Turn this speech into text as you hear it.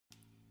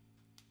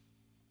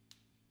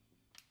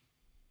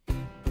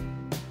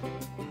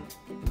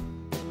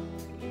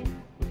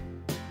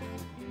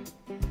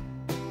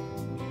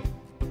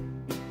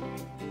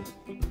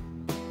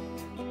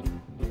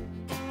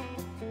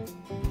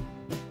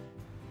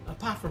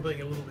apart from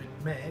being a little bit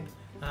mad,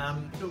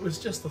 it was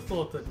just the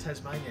thought that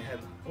Tasmania had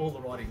all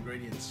the right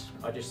ingredients.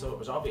 I just thought it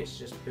was obvious,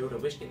 just build a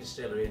whisky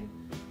distillery and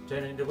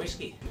turn it into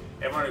whiskey.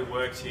 Everyone who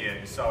works here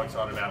is so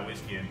excited about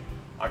whiskey, and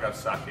I got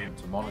stuck in.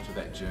 To monitor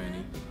that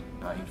journey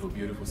into a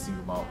beautiful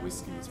single malt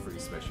whiskey is pretty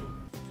special.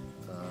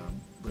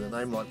 With a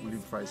name like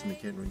William Fraser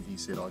McHenry, he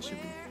said I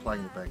should be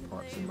playing the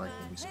bagpipes and making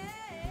whiskey.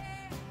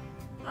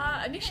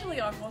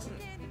 Initially I wasn't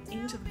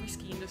into the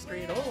whiskey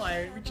industry at all.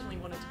 I originally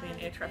wanted to be an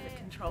air traffic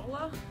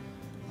controller.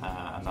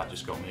 And that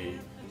just got me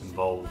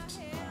involved,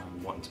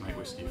 wanting to make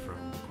whiskey from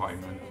quite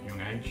a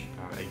young age,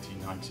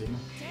 18, 19.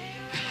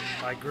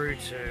 I grew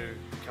to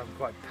become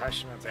quite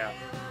passionate about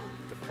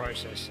the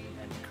process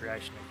and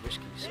creation of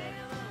whiskey, so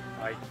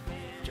I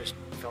just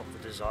felt the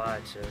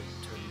desire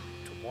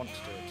to want to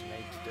do it, to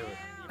need to do it.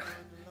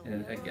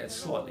 And it's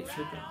slightly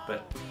flippant,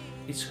 but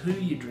it's who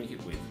you drink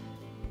it with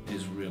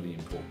is really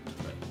important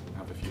to me.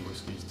 Have a few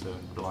whiskies to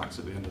relax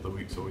at the end of the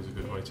week is always a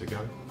good way to go.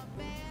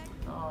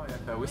 Oh, yeah,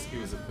 if our whiskey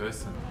was a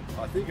person.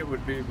 I think it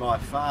would be my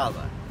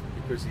father,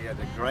 because he had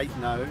a great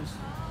nose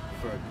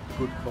for a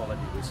good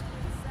quality whiskey.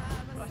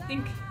 I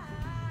think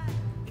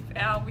if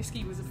our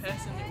whiskey was a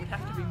person, it would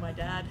have to be my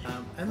dad.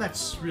 And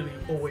that's really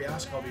all we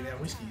ask of in our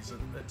whiskey, is that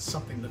it's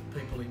something that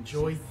people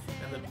enjoy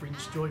and that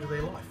brings joy to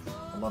their life.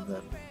 I love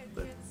that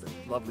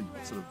lovely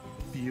sort of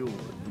feel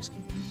that whiskey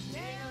gives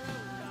you.